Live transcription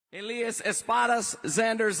Elias Espadas,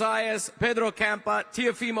 Xander Zayas, Pedro Campa,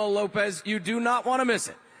 Teofimo Lopez. You do not want to miss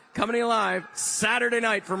it. Coming live Saturday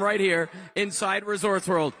night from right here inside Resorts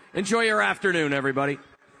World. Enjoy your afternoon, everybody.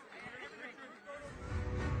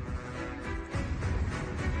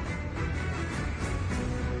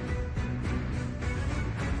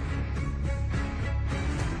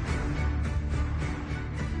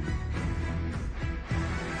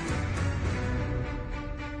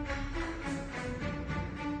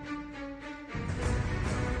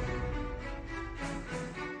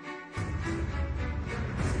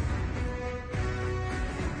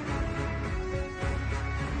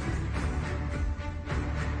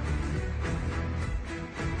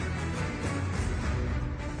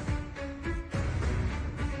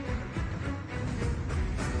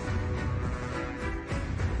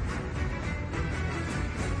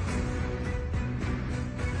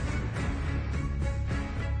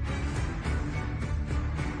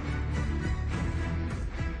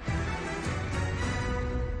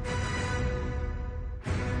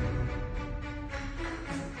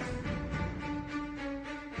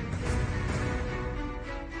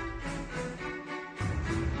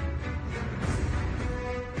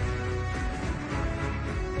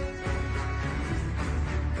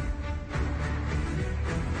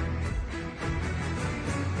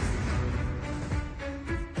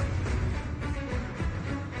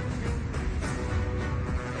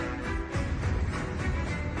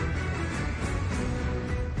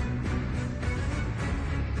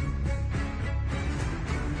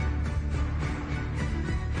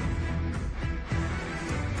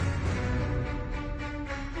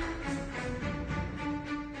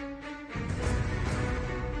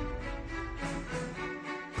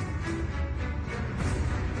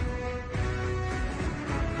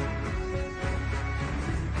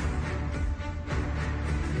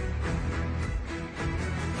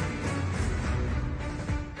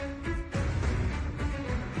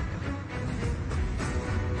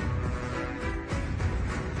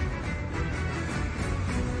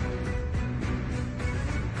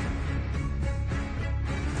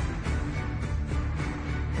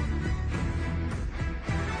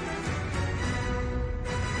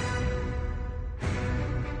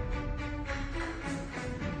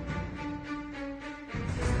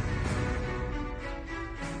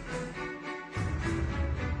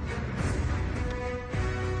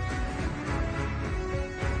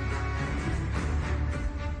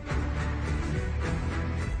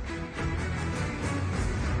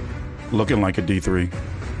 Looking like a D3.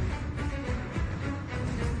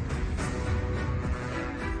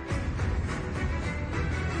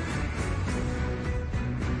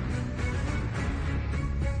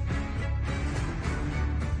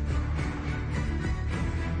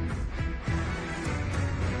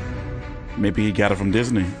 Maybe he got it from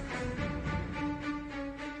Disney.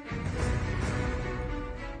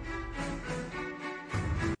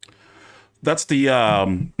 That's the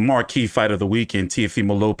marquee fight of the weekend.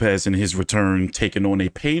 Teofimo Lopez in his return taking on a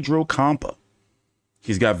Pedro Campa.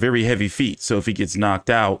 He's got very heavy feet, so if he gets knocked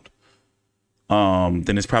out,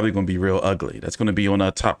 then it's probably going to be real ugly. That's going to be on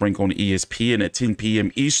Top Rank on ESPN at 10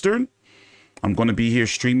 p.m. Eastern. I'm going to be here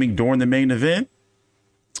streaming during the main event.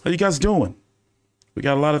 How you guys doing? We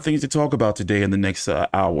got a lot of things to talk about today in the next hour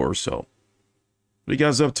or so. What are you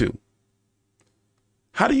guys up to?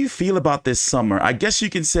 How do you feel about this summer? I guess you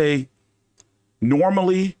can say,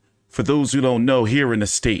 normally, for those who don't know, here in the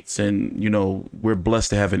States, and, you know, we're blessed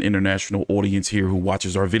to have an international audience here who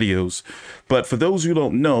watches our videos. But for those who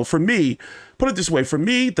don't know, for me, put it this way, for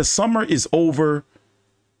me, the summer is over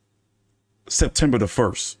September the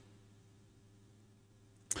 1st.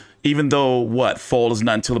 Even though, fall is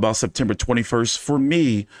not until about September 21st. For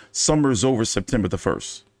me, summer is over September the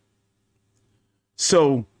 1st.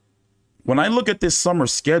 So when I look at this summer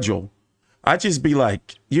schedule, I just be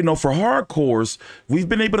like, you know, for hardcores, we've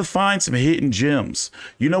been able to find some hidden gems.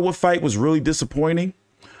 You know what fight was really disappointing?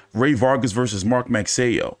 Ray Vargas versus Mark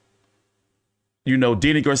Maxeo. You know,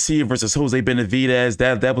 Danny Garcia versus Jose Benavidez,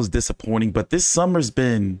 that was disappointing. But this summer's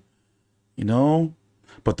been, you know,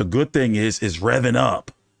 but the good thing is revving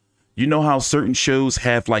up. You know how certain shows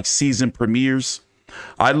have like season premieres?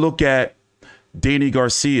 I look at Danny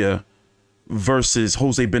Garcia versus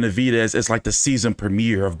Jose Benavidez as like the season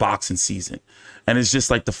premiere of boxing season. And it's just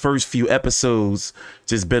like the first few episodes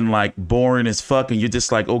just been like boring as fuck. And you're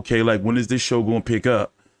just like, okay, like when is this show going to pick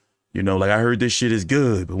up? You know, like I heard this shit is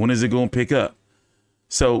good, but when is it going to pick up?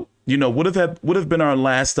 So, you know, would have been our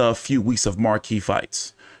last few weeks of marquee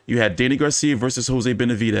fights. You had Danny Garcia versus Jose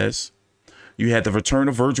Benavidez. You had the return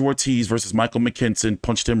of Virgil Ortiz versus Michael McKinson,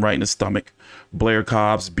 punched him right in the stomach. Blair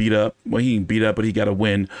Cobbs beat up. Well, he didn't beat up, but he got a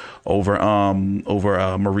win over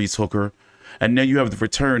Maurice Hooker. And then you have the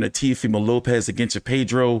return of Teofimo Lopez against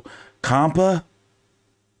Pedro Campa.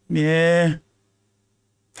 Yeah.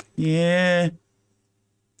 You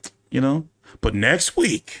know. But next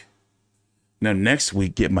week,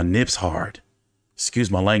 get my nips hard.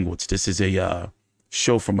 Excuse my language. This is a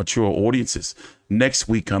show for mature audiences. Next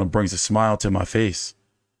week kind of brings a smile to my face.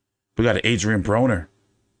 We got Adrien Broner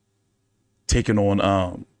taking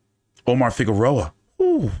on Omar Figueroa.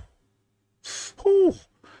 Ooh.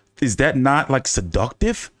 Is that not like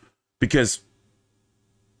seductive? Because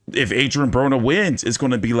if Adrien Broner wins, it's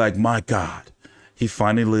going to be like, my God, he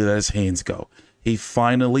finally let his hands go. He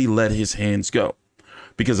finally let his hands go.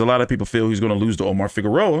 Because a lot of people feel he's going to lose to Omar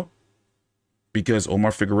Figueroa because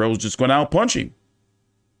Omar Figueroa is just going to outpunch him.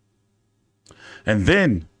 And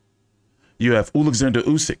then you have Alexander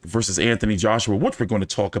Usyk versus Anthony Joshua, which we're going to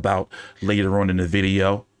talk about later on in the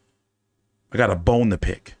video. I got a bone to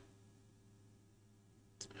pick.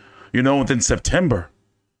 You know, within September,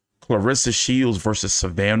 Clarissa Shields versus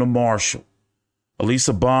Savannah Marshall.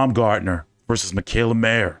 Elisa Baumgartner versus Michaela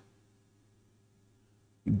Mayer.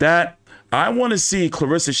 That, I want to see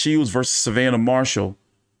Clarissa Shields versus Savannah Marshall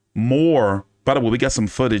more. By the way, we got some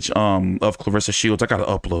footage of Clarissa Shields. I got to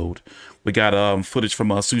upload. We got footage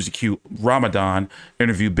from Susie Q Ramadan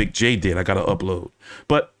interview Big J did. I got to upload.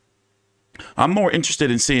 But I'm more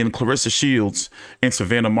interested in seeing Clarissa Shields and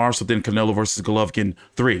Savannah Marshall than Canelo versus Golovkin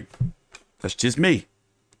 3. That's just me.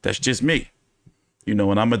 That's just me. You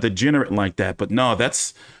know, and I'm a degenerate like that. But no,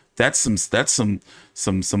 that's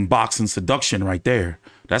some boxing seduction right there.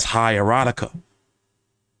 That's high erotica.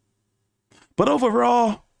 But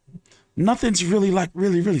overall, nothing's really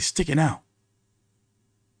really sticking out.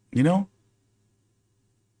 You know?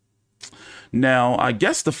 Now, I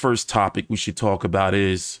guess the first topic we should talk about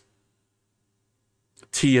is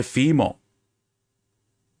Teofimo.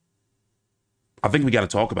 I think we got to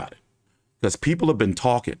talk about it because people have been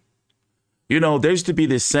talking. You know, there used to be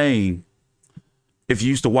this saying, if you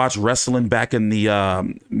used to watch wrestling back in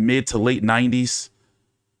the mid to late 90s,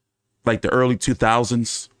 like the early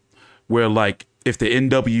 2000s, where like if the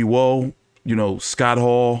NWO, you know, Scott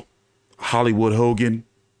Hall, Hollywood Hogan,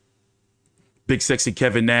 Big Sexy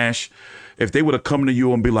Kevin Nash, if they would have come to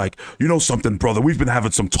you and be like, you know something, brother, we've been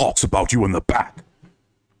having some talks about you in the back.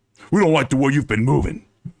 We don't like the way you've been moving.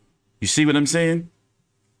 You see what I'm saying?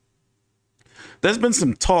 There's been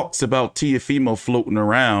some talks about Teofimo floating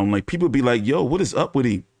around. Like people be like, yo, what is up with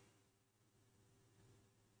him?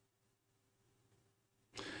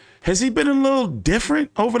 Has he been a little different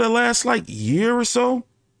over the last like year or so?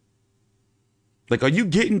 Like, are you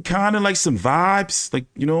getting kind of like some vibes? Like,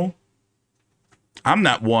 you know, I'm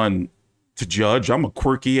not one to judge. I'm a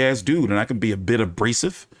quirky ass dude and I can be a bit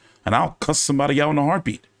abrasive and I'll cuss somebody out in a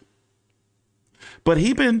heartbeat. But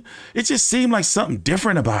it just seemed like something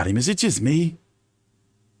different about him. Is it just me?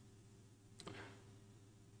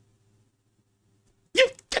 You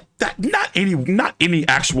get that? Not any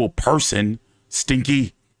actual person,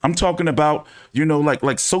 Stinky. I'm talking about, you know,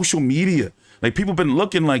 like social media. Like people been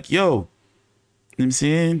looking like, yo, you know what I'm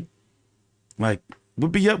saying? Like,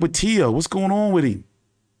 what be up with Tio? What's going on with him?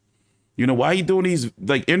 You know, why he doing these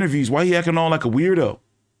like interviews? Why he acting all like a weirdo?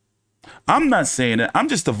 I'm not saying that. I'm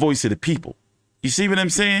just the voice of the people. You see what I'm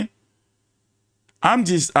saying? I'm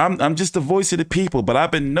just the voice of the people, but I've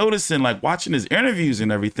been noticing, like watching his interviews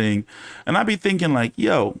and everything, and I be thinking like,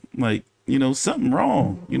 yo, like, you know, something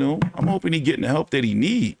wrong. You know, I'm hoping he getting the help that he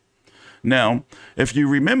need. Now, if you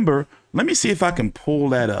remember, let me see if I can pull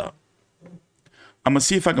that up. I'm gonna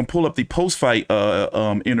see if I can pull up the post-fight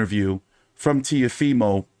interview from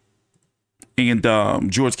Teofimo and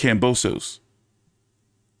George Kambosos.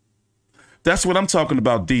 That's what I'm talking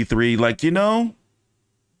about, D3. Like, you know,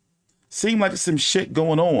 seemed like some shit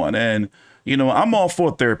going on. And, you know, I'm all for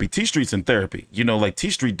therapy. T-Street's in therapy. You know, like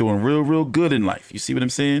T-Street doing real good in life. You see what I'm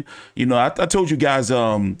saying? You know, I told you guys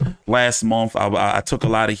last month I took a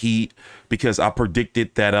lot of heat because I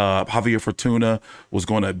predicted that Javier Fortuna was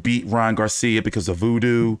going to beat Ryan Garcia because of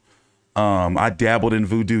voodoo. I dabbled in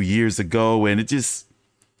voodoo years ago, and it just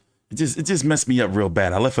messed me up real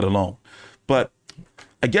bad. I left it alone. But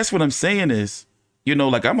I guess what I'm saying is, you know,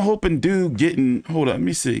 like I'm hoping dude getting, hold on, let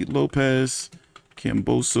me see, Lopez,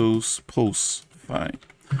 Kambosos, post fight.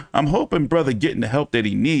 I'm hoping brother getting the help that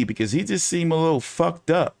he need because he just seemed a little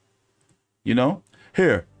fucked up, you know?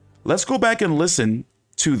 Here, let's go back and listen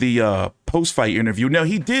to the post-fight interview. Now,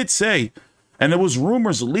 he did say, and there was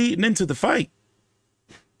rumors leading into the fight,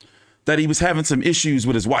 that he was having some issues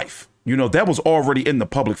with his wife. You know, that was already in the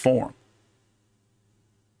public forum.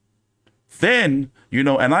 then, you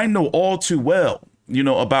know, and I know all too well, you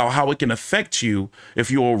know, about how it can affect you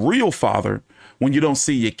if you're a real father when you don't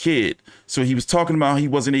see your kid. So he was talking about how he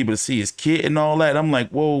wasn't able to see his kid and all that. I'm like,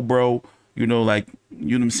 whoa, bro, you know, like,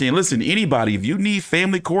 you know what I'm saying? Listen, anybody, if you need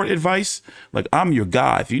family court advice, like, I'm your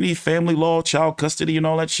guy. If you need family law, child custody and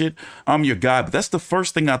all that shit, I'm your guy. But that's the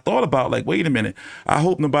first thing I thought about. Like, wait a minute. I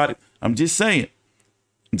hope nobody, I'm just saying,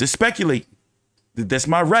 I'm just speculating. That's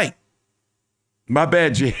my right. My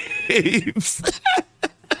bad, James.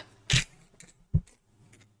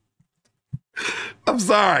 I'm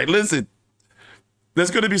sorry. Listen,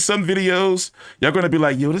 there's going to be some videos. Y'all going to be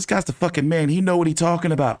like, yo, this guy's the fucking man. He know what he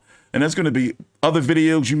talking about. And there's going to be other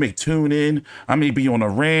videos you may tune in. I may be on a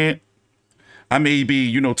rant. I may be,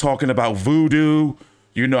 you know, talking about voodoo.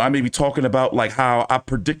 You know, I may be talking about like how I'm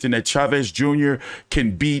predicting that Chavez Jr.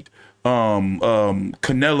 can beat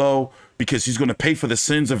Canelo because he's going to pay for the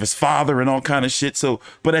sins of his father and all kind of shit. So,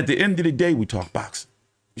 but at the end of the day, we talk boxing.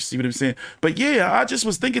 You see what I'm saying? But yeah, I just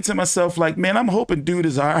was thinking to myself, like, man, I'm hoping dude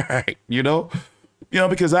is all right, you know? You know,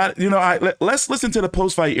 because let's listen to the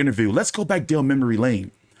post-fight interview. Let's go back down memory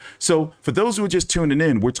lane. So for those who are just tuning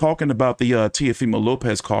in, we're talking about the Teofimo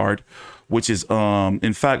Lopez card, which is,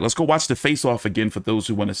 in fact, let's go watch the face-off again for those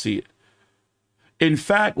who want to see it. In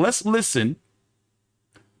fact, let's listen.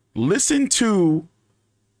 Listen to,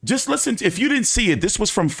 if you didn't see it, this was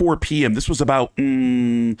from 4 p.m. This was about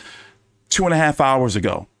 2.5 hours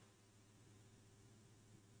ago.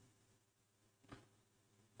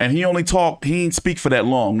 And he didn't speak for that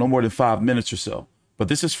long, no more than 5 minutes or so. But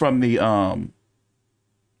this is from the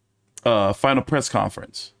final press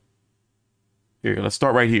conference. Here, let's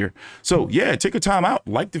start right here. So yeah, take your time out,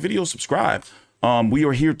 like the video, subscribe. We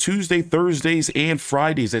are here Tuesday, Thursdays, and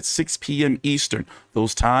Fridays at 6 p.m. Eastern.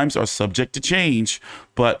 Those times are subject to change,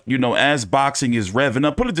 but you know, as boxing is revving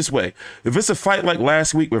up, put it this way: if it's a fight like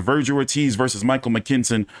last week with Virgil Ortiz versus Michael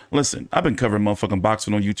McKinson, listen, I've been covering motherfucking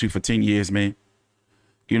boxing on YouTube for 10 years, man.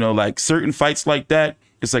 You know, like certain fights like that,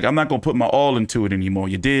 it's like I'm not gonna put my all into it anymore.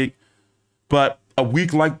 You dig? But a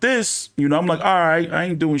week like this, you know, I'm like, all right, I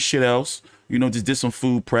ain't doing shit else. You know, just did some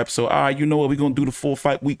food prep. So, all right, you know what? We're going to do the full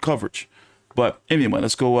fight week coverage. But anyway,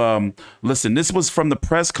 let's go. Listen, this was from the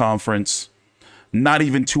press conference not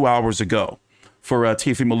even 2 hours ago for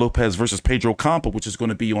Teofimo Lopez versus Pedro Campa, which is going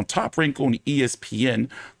to be on Top Rank on ESPN.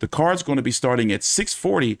 The card's going to be starting at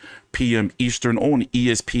 6:40 p.m. Eastern on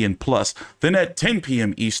ESPN Plus. Then at 10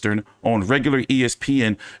 p.m. Eastern on regular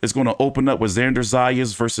ESPN, it's going to open up with Xander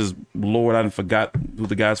Zayas versus, Lord, I forgot who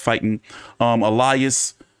the guy's fighting,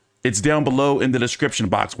 Elias. It's down below in the description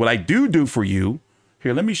box. What I do for you,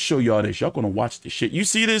 here, let me show y'all this. Y'all gonna watch this shit. You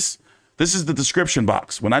see this? This is the description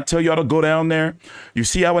box. When I tell y'all to go down there, you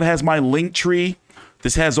see how it has my link tree?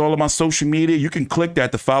 This has all of my social media. You can click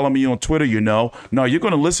that to follow me on Twitter, you know. No, you're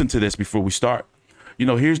gonna listen to this before we start. You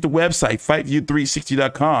know, here's the website,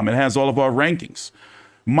 fightview360.com. It has all of our rankings.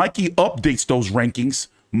 Mikey updates those rankings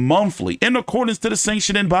monthly in accordance to the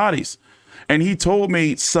sanctioning bodies. And he told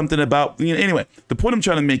me something about, you know, anyway, the point I'm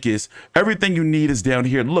trying to make is everything you need is down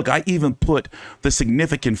here. Look, I even put the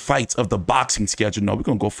significant fights of the boxing schedule. No, we're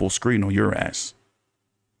going to go full screen on your ass.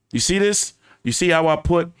 You see this? You see how I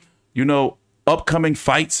put, you know, upcoming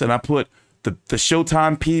fights, and I put the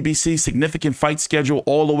Showtime PBC significant fight schedule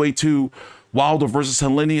all the way to Wilder versus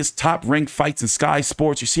Helenius, top ranked fights in Sky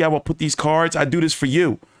Sports. You see how I put these cards? I do this for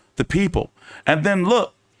you, the people. And then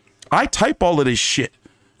look, I type all of this shit.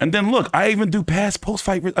 And then look, I even do past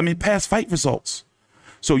fight results.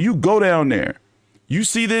 So you go down there, you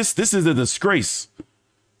see this? This is a disgrace.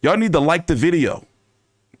 Y'all need to like the video.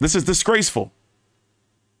 This is disgraceful.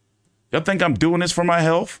 Y'all think I'm doing this for my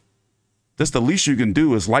health? That's the least you can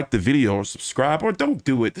do is like the video or subscribe, or don't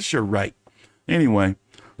do it. This is your right. Anyway,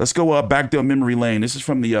 let's go back down memory lane. This is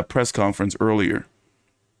from the press conference earlier.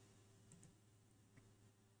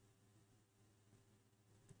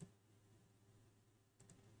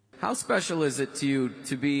 How special is it to you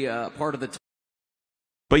to be part of the...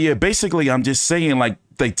 But yeah, basically, I'm just saying, like,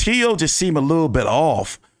 the Tio just seem a little bit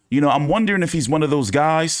off. You know, I'm wondering if he's one of those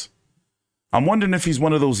guys. I'm wondering if he's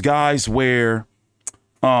one of those guys where,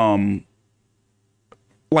 like,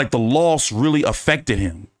 the loss really affected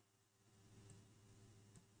him.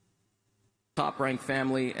 Top-ranked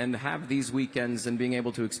family and have these weekends and being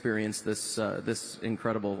able to experience this this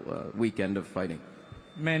incredible weekend of fighting.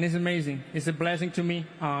 Man, it's amazing. It's a blessing to me.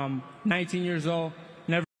 19 years old.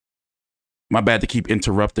 Never. My bad to keep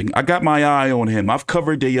interrupting. I got my eye on him. I've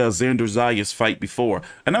covered the Xander Zayas fight before.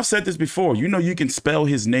 And I've said this before. You know you can spell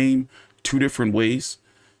his name 2 different ways.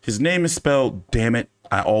 His name is spelled, damn it,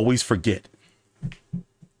 I always forget.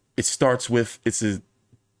 It starts with,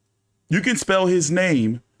 you can spell his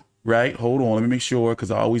name right? Hold on, let me make sure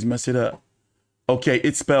because I always mess it up. Okay,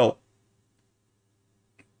 it's spelled.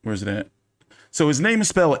 Where's it at? So his name is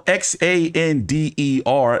spelled Xander,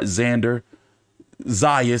 Xander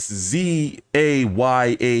Zayas,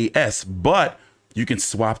 Zayas, but you can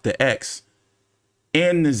swap the X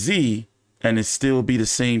and the Z and it still be the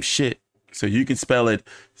same shit. So you can spell it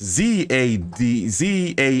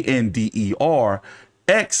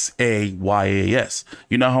ZanderXayas.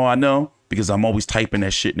 You know how I know? Because I'm always typing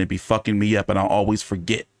that shit and it be fucking me up and I always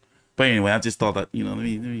forget. But anyway, I just thought that, you know, let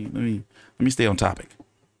me stay on topic.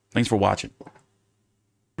 Thanks for watching.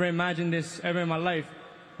 Never imagined this ever in my life.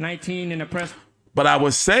 19 in the press. But I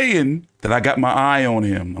was saying that I got my eye on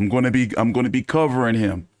him. I'm gonna be covering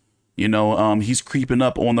him. You know, he's creeping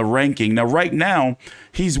up on the ranking. Now, right now,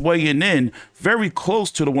 he's weighing in very close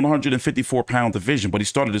to the 154-pound division, but he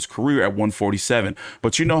started his career at 147.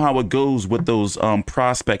 But you know how it goes with those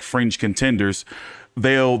prospect fringe contenders.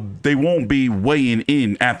 They won't be weighing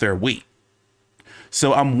in at their weight.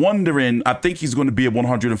 So I'm wondering, I think he's going to be a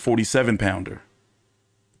 147-pounder.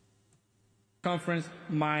 Conference,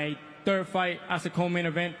 my third fight as a co-main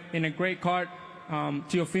event in a great card.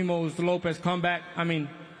 Teofimo's Lopez comeback. I mean,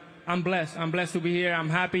 I'm blessed. I'm blessed to be here. I'm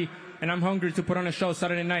happy, and I'm hungry to put on a show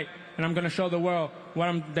Saturday night, and I'm going to show the world what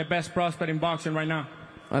I'm the best prospect in boxing right now.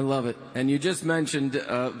 I love it. And you just mentioned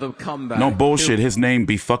the comeback. No bullshit. His name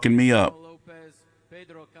be fucking me up. Lopez,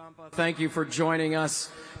 Pedro Campa, thank you for joining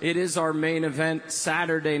us. It is our main event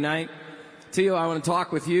Saturday night. Teo, I want to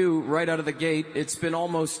talk with you right out of the gate. It's been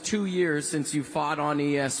almost 2 years since you fought on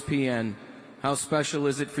ESPN. How special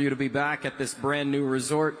is it for you to be back at this brand new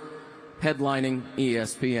resort headlining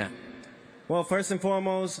ESPN? Well, first and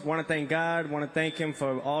foremost, want to thank God, want to thank him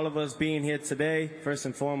for all of us being here today, first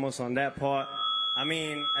and foremost on that part. I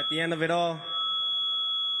mean, at the end of it all,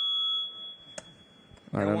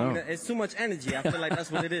 I don't know. It's too much energy. I feel like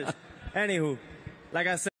that's what it is. Anywho, like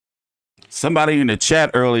I said. Somebody in the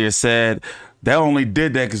chat earlier said they only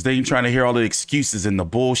did that because they ain't trying to hear all the excuses and the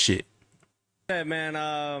bullshit. Yeah, man,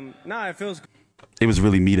 nah, it feels It was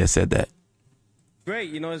really me that said that. great.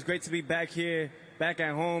 You know, it's great to be back here, back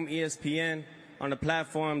at home, ESPN, on the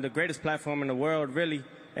platform, the greatest platform in the world, really,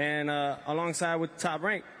 and alongside with Top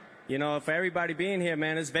Rank. You know, for everybody being here,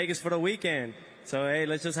 man, it's Vegas for the weekend. So, hey,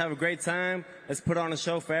 let's just have a great time. Let's put on a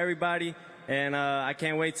show for everybody, and I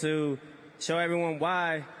can't wait to show everyone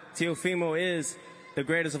why Teofimo is the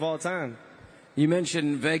greatest of all time. You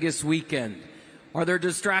mentioned Vegas weekend. Are there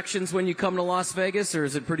distractions when you come to Las Vegas, or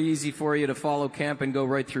is it pretty easy for you to follow camp and go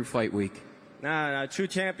right through fight week? Nah, a true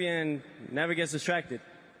champion never gets distracted.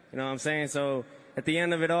 You know what I'm saying? So at the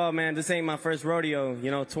end of it all, man, this ain't my first rodeo.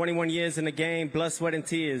 You know, 21 years in the game, blood, sweat, and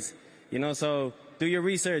tears. You know, so do your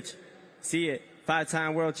research. See it.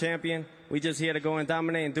 5-time world champion. We just here to go and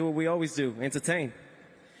dominate and do what we always do, entertain.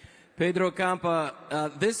 Pedro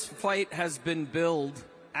Campa, this fight has been billed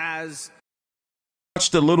as...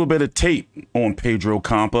 Watched a little bit of tape on Pedro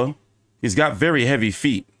Campa. He's got very heavy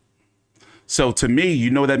feet. So to me, you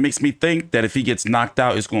know, that makes me think that if he gets knocked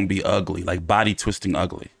out, it's going to be ugly, like body twisting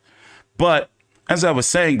ugly. But as I was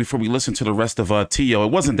saying before we listened to the rest of Teo,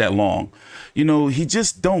 it wasn't that long. You know, he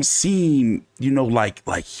just don't seem, you know,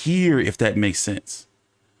 like here, if that makes sense.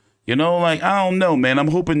 You know, like, I don't know, man.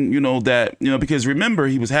 I'm hoping, you know, that, you know, because remember,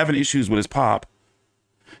 he was having issues with his pop.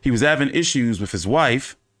 He was having issues with his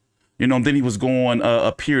wife. You know, and then he was going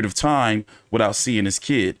a period of time without seeing his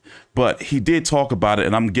kid. But he did talk about it,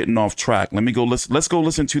 and I'm getting off track. Let's go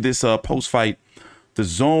listen to this post-fight, the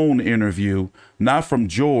Zone interview, not from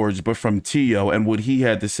George, but from Teo, and what he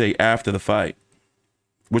had to say after the fight,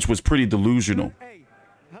 which was pretty delusional. Hey,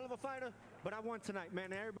 hell of a fighter, but I won tonight,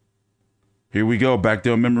 man. Everybody... Here we go, back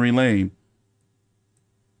down memory lane.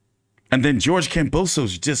 And then George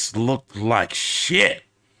Kambosos just looked like shit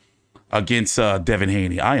against Devin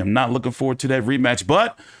Haney. I am not looking forward to that rematch,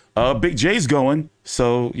 but Big J's going.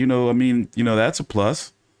 So, you know, I mean, you know, that's a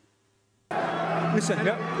plus. Listen,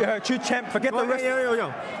 true champ, forget the rest.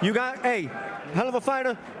 Yo. You got, hey, hell of a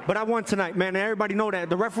fighter, but I won tonight, man. Everybody know that.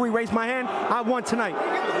 The referee raised my hand. I won tonight.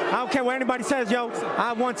 I don't care what anybody says, yo.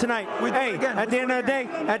 I won tonight. Hey, at the end of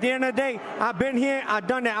the day, I've been here. I've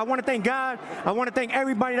done that. I want to thank God. I want to thank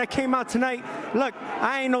everybody that came out tonight. Look,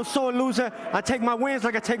 I ain't no sore loser. I take my wins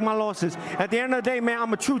like I take my losses. At the end of the day, man,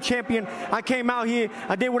 I'm a true champion. I came out here.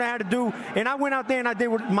 I did what I had to do, and I went out there and I did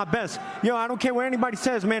my best. Yo, I don't care what anybody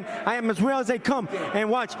says, man. I am as real as they come. And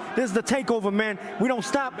watch, this is the takeover, man. We don't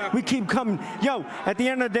stop. We keep coming. Yo, at the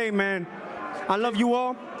end of the day, man, I love you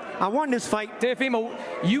all. I won this fight. Teofimo,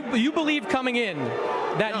 you believe coming in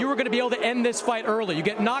that you were going to be able to end this fight early. You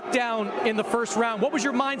get knocked down in the first round. What was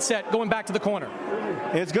your mindset going back to the corner?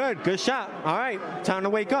 It's good. Good shot. All right. Time to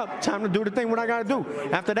wake up. Time to do the thing what I got to do.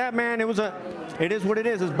 After that, man, it is what it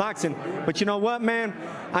is. It's boxing. But you know what, man?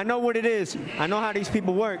 I know what it is. I know how these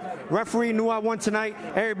people work. Referee knew I won tonight.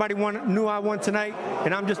 Everybody knew I won tonight.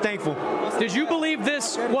 And I'm just thankful. Did you believe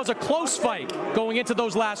this was a close fight going into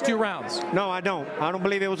those last 2 rounds? No, I don't. I don't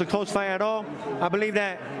believe it was a close fight at all. I believe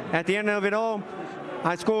that at the end of it all,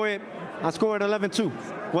 I scored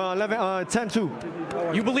 11-2. Well,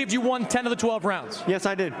 10-2. You believed you won 10 of the 12 rounds? Yes,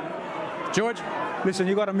 I did. George? Listen,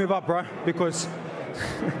 you got to move up, bro, because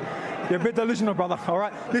you're a bit delusional, brother, all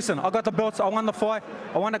right? Listen, I got the belts. I won the fight.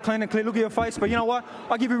 I won it clean and clear. Look at your face. But you know what?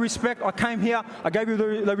 I give you respect. I came here. I gave you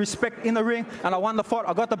the respect in the ring, and I won the fight.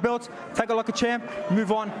 I got the belts. Take it like a champ.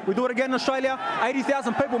 Move on. We do it again in Australia.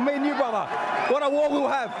 80,000 people, me and you, brother. What a war we'll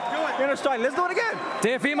have in Australia. Let's do it again.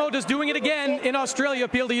 Teofimo, does doing it again in Australia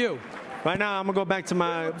appeal to you? Right now, I'm gonna go back to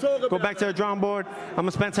the drawing board. I'm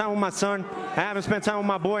gonna spend time with my son. I haven't spent time with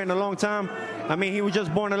my boy in a long time. I mean, he was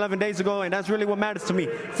just born 11 days ago, and that's really what matters to me.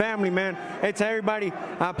 Family, man. Hey, to everybody,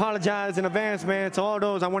 I apologize in advance, man. To all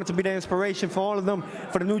those, I wanted to be the inspiration for all of them,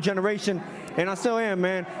 for the new generation, and I still am,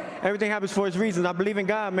 man. Everything happens for its reasons. I believe in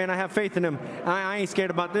God, man. I have faith in him. I ain't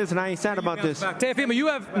scared about this, and I ain't sad about this. Teofimo, you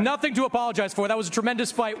have nothing to apologize for. That was a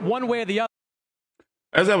tremendous fight, one way or the other.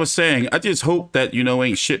 As I was saying, I just hope that,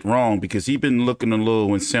 ain't shit wrong, because he been looking a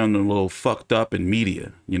little and sounding a little fucked up in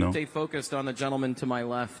media, Stay focused on the gentleman to my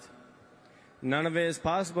left. None of it is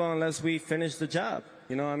possible unless we finish the job.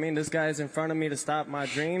 You know what I mean? This guy is in front of me to stop my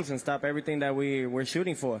dreams and stop everything that we're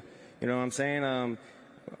shooting for. You know what I'm saying?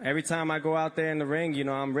 Every time I go out there in the ring,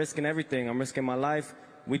 I'm risking everything. I'm risking my life.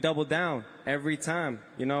 We double down every time.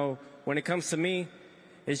 When it comes to me,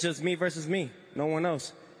 it's just me versus me, no one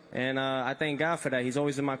else. And I thank God for that. He's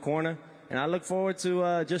always in my corner. And I look forward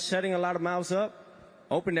to just shutting a lot of mouths up,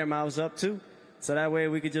 open their mouths up too. So that way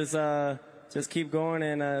we could just keep going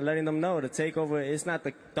and letting them know the takeover, it's not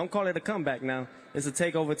don't call it a comeback now. It's a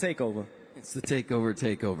takeover. It's the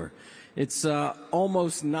takeover. It's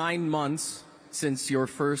almost 9 months since your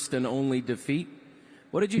first and only defeat.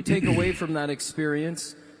 What did you take away from that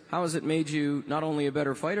experience? How has it made you not only a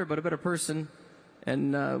better fighter, but a better person?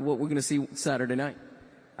 And what we're going to see Saturday night?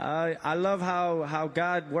 I love how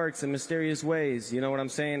God works in mysterious ways. You know what I'm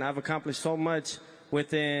saying? I've accomplished so much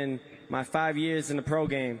within my 5 years in the pro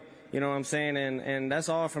game. You know what I'm saying? And that's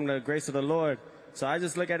all from the grace of the Lord. So I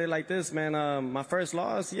just look at it like this, man. My first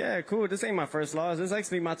loss, yeah, cool. This ain't my first loss. This is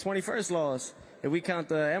actually my 21st loss, if we count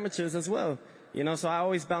the amateurs as well. So I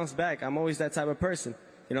always bounce back. I'm always that type of person.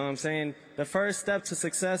 You know what I'm saying? The first step to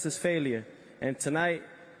success is failure. And tonight,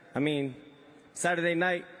 Saturday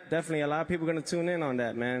night, definitely a lot of people are going to tune in on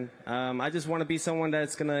that, man. I just want to be someone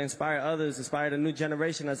that's going to inspire others, inspire the new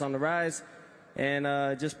generation that's on the rise,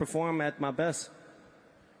 and just perform at my best.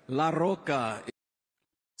 La Roca.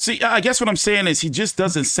 See, I guess what I'm saying is he just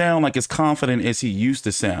doesn't sound like as confident as he used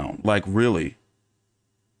to sound. Like, really.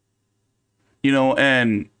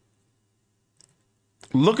 And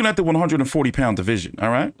looking at the 140-pound division, all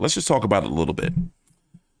right? Let's just talk about it a little bit.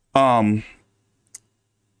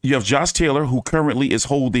 You have Josh Taylor, who currently is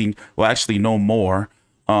holding, well, actually no more,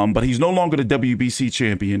 but he's no longer the WBC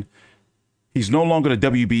champion. He's no longer the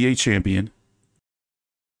WBA champion.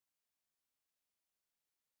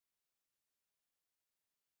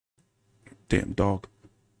 Damn dog.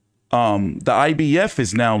 The IBF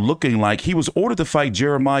is now looking like he was ordered to fight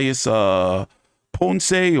Jeremias Ponce.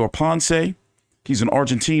 He's an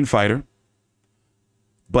Argentine fighter.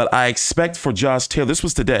 But I expect for Josh Taylor, this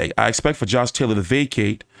was today, I expect for Josh Taylor to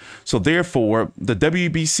vacate. So therefore, the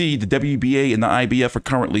WBC, the WBA, and the IBF are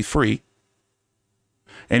currently free.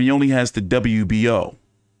 And he only has the WBO.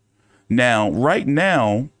 Now, right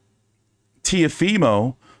now,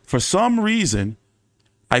 Teofimo, for some reason,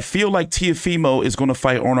 I feel like Teofimo is going to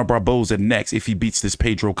fight Orna Barboza next if he beats this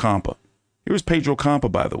Pedro Campa. Here's Pedro Campa,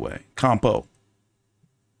 by the way. Campo.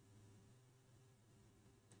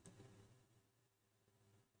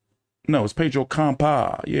 No, it's Pedro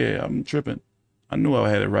Campa. Yeah, I'm tripping. I knew I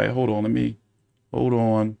had it right. Hold on, hold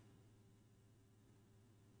on.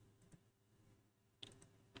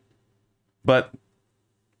 But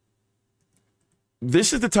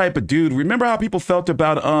this is the type of dude. Remember how people felt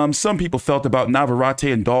about, some people felt about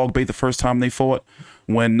Navarrete and Dogbay the first time they fought?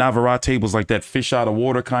 When Navarrete was like that fish out of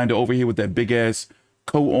water kind of over here with that big ass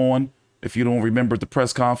coat on, if you don't remember the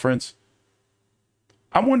press conference.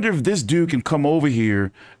 I wonder if this dude can come over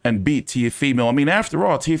here and beat Teofimo. After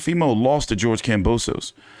all, Teofimo lost to George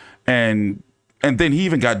Kambosos. And then he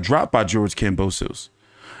even got dropped by George Kambosos.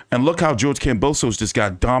 And look how George Kambosos just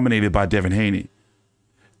got dominated by Devin Haney.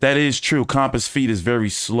 That is true. Campa's feet is very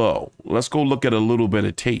slow. Let's go look at a little bit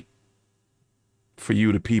of tape for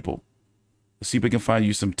you, the people. Let's see if we can find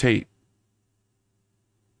you some tape.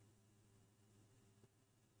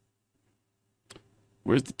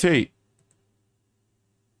 Where's the tape?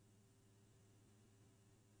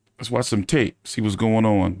 Let's watch some tape, see what's going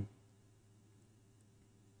on.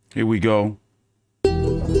 Here we go. We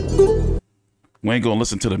ain't gonna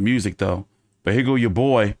listen to the music though. But here go your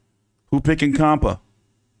boy. Who picking Campa?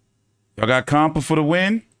 Y'all got Campa for the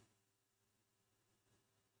win?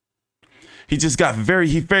 He just got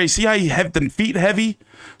see how he have them feet heavy?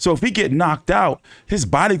 So if he get knocked out, his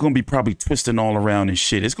body gonna be probably twisting all around and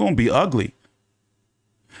shit. It's gonna be ugly.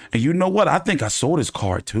 And you know what? I think I saw this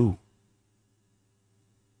card too.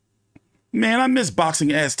 Man, I miss boxing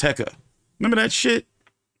Azteca. Remember that shit?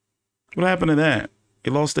 What happened to that?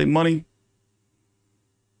 They lost their money?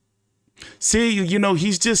 See, you know,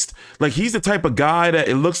 he's just like, he's the type of guy that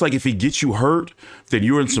it looks like if he gets you hurt, then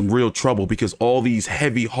you're in some real trouble because all these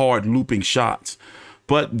heavy, hard looping shots.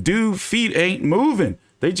 But dude, feet ain't moving.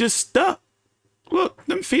 They just stuck. Look,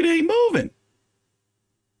 them feet ain't moving.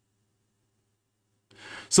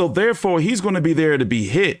 So therefore, he's going to be there to be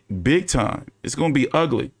hit big time. It's going to be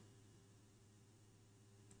ugly.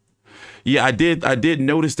 Yeah, I did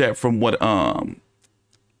notice that from what Arnold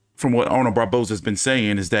Barboza has been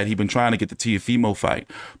saying is that he's been trying to get the Teofimo fight,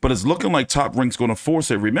 but it's looking like Top Rank's going to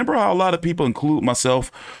force it. Remember how a lot of people, include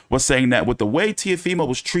myself, was saying that with the way Teofimo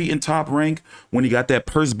was treating Top Rank when he got that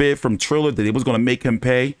purse bid from Triller, that it was going to make him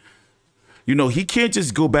pay. You know, he can't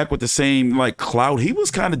just go back with the same like clout. He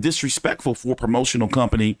was kind of disrespectful for a promotional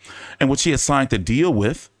company and what he had signed to deal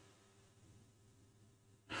with.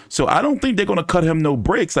 So I don't think they're going to cut him no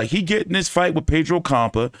breaks. Like, he getting this fight with Pedro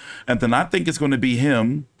Campa, and then I think it's going to be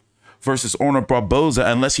him versus Arnold Barboza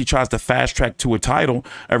unless he tries to fast track to a title.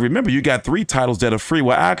 And remember, you got 3 titles that are free.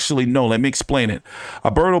 Well, actually, no, let me explain it.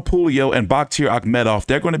 Alberto, Puello, and Akhmedov,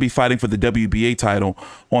 they're going to be fighting for the WBA title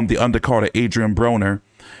on the undercard of Adrien, Broner,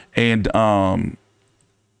 and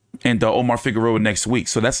Omar Figueroa next week.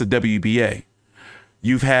 So that's the WBA.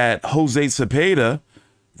 You've had Jose Zepeda,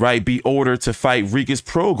 right, be ordered to fight Regis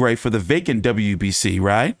Prograis for the vacant WBC,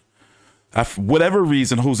 right? For whatever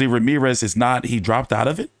reason, Jose Ramirez is not, he dropped out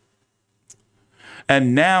of it.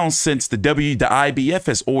 And now, since the IBF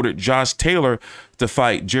has ordered Josh Taylor to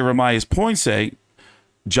fight Jeremias Ponce,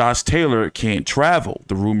 Josh Taylor can't travel.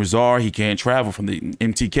 The rumors are he can't travel from the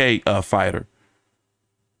MTK fighter.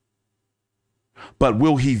 But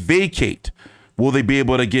will he vacate? Will they be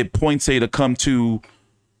able to get Ponce to come to,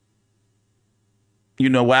 you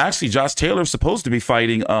know, well, actually, Josh Taylor's supposed to be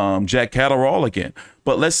fighting Jack Catterall again.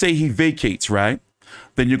 But let's say he vacates, right?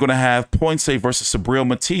 Then you're going to have Ponce versus Sabril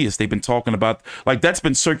Matias. They've been talking about, like, that's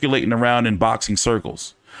been circulating around in boxing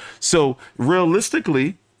circles. So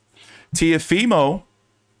realistically, Teofimo,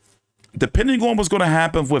 depending on what's going to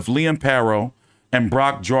happen with Liam Parrow and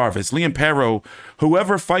Brock Jarvis, Liam Parrow,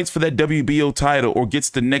 whoever fights for that WBO title or gets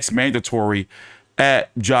the next mandatory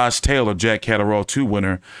at Josh Taylor, Jack Catterall 2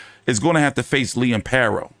 winner, is going to have to face Liam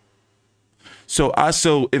Parrow. So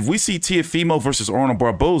if we see Teofimo versus Arnold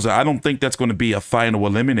Barboza, I don't think that's going to be a final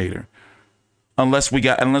eliminator, unless we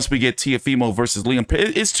get Teofimo versus Liam.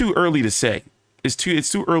 It's too early to say. It's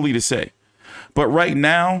too early to say. But right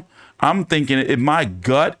now, I'm thinking, if my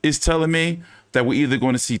gut is telling me that we're either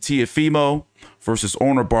going to see Teofimo versus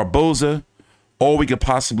Arnold Barboza, or we could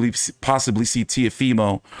possibly see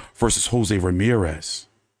Teofimo versus Jose Ramirez.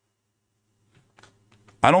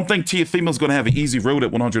 I don't think Teofimo's going to have an easy road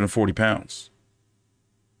at 140 pounds.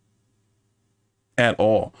 At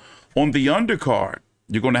all. On the undercard,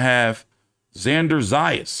 you're going to have Xander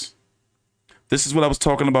Zayas. This is what I was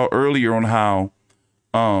talking about earlier on how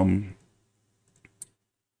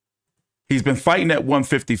he's been fighting at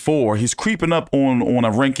 154. He's creeping up on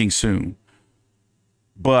a ranking soon.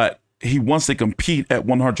 But he wants to compete at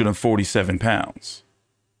 147 pounds.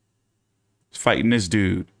 He's fighting this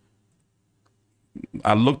dude.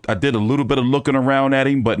 I did a little bit of looking around at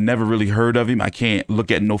him, but never really heard of him. I can't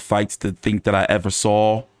look at no fights to think that I ever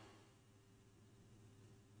saw.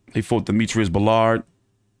 He fought Demetrius Ballard.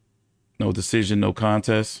 No decision, no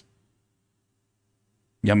contest.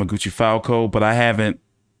 Yamaguchi Falco, but I haven't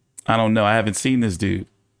seen this dude.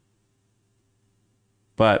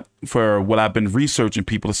 But for what I've been researching,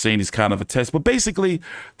 people are saying he's kind of a test. But basically,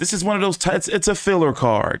 this is one of those tests. It's a filler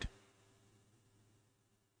card.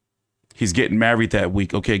 He's getting married that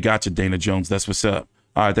week. Okay, gotcha, Dana Jones. That's what's up.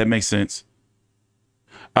 All right, that makes sense.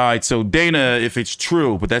 All right, so Dana, if it's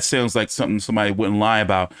true, but that sounds like something somebody wouldn't lie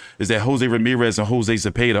about, is that Jose Ramirez and Jose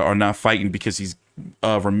Zepeda are not fighting because he's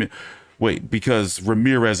Wait, because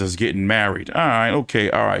Ramirez is getting married. All right,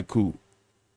 okay, all right, cool.